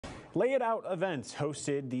Lay It Out Events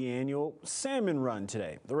hosted the annual Salmon Run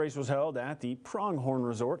today. The race was held at the Pronghorn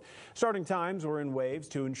Resort. Starting times were in waves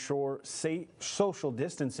to ensure safe social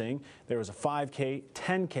distancing. There was a 5K,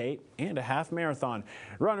 10K, and a half marathon.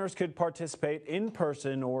 Runners could participate in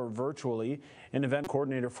person or virtually. An event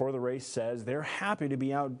coordinator for the race says they're happy to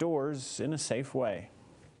be outdoors in a safe way.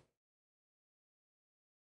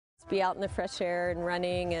 Be out in the fresh air and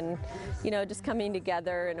running and, just coming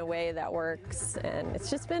together in a way that works. And it's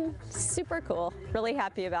just been super cool. Really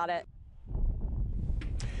happy about it.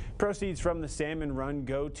 Proceeds from the Salmon Run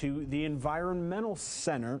go to the Environmental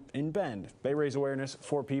Center in Bend. They raise awareness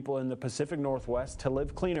for people in the Pacific Northwest to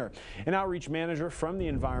live cleaner. An outreach manager from the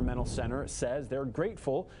Environmental Center says they're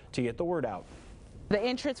grateful to get the word out. The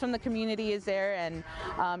interest from the community is there, and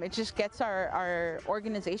it just gets our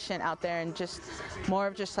organization out there, and just more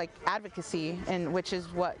of just like advocacy, and which is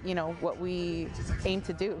what we aim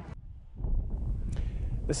to do.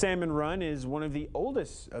 The Salmon Run is one of the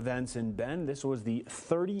oldest events in Bend. This was the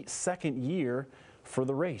 32nd year for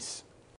the race.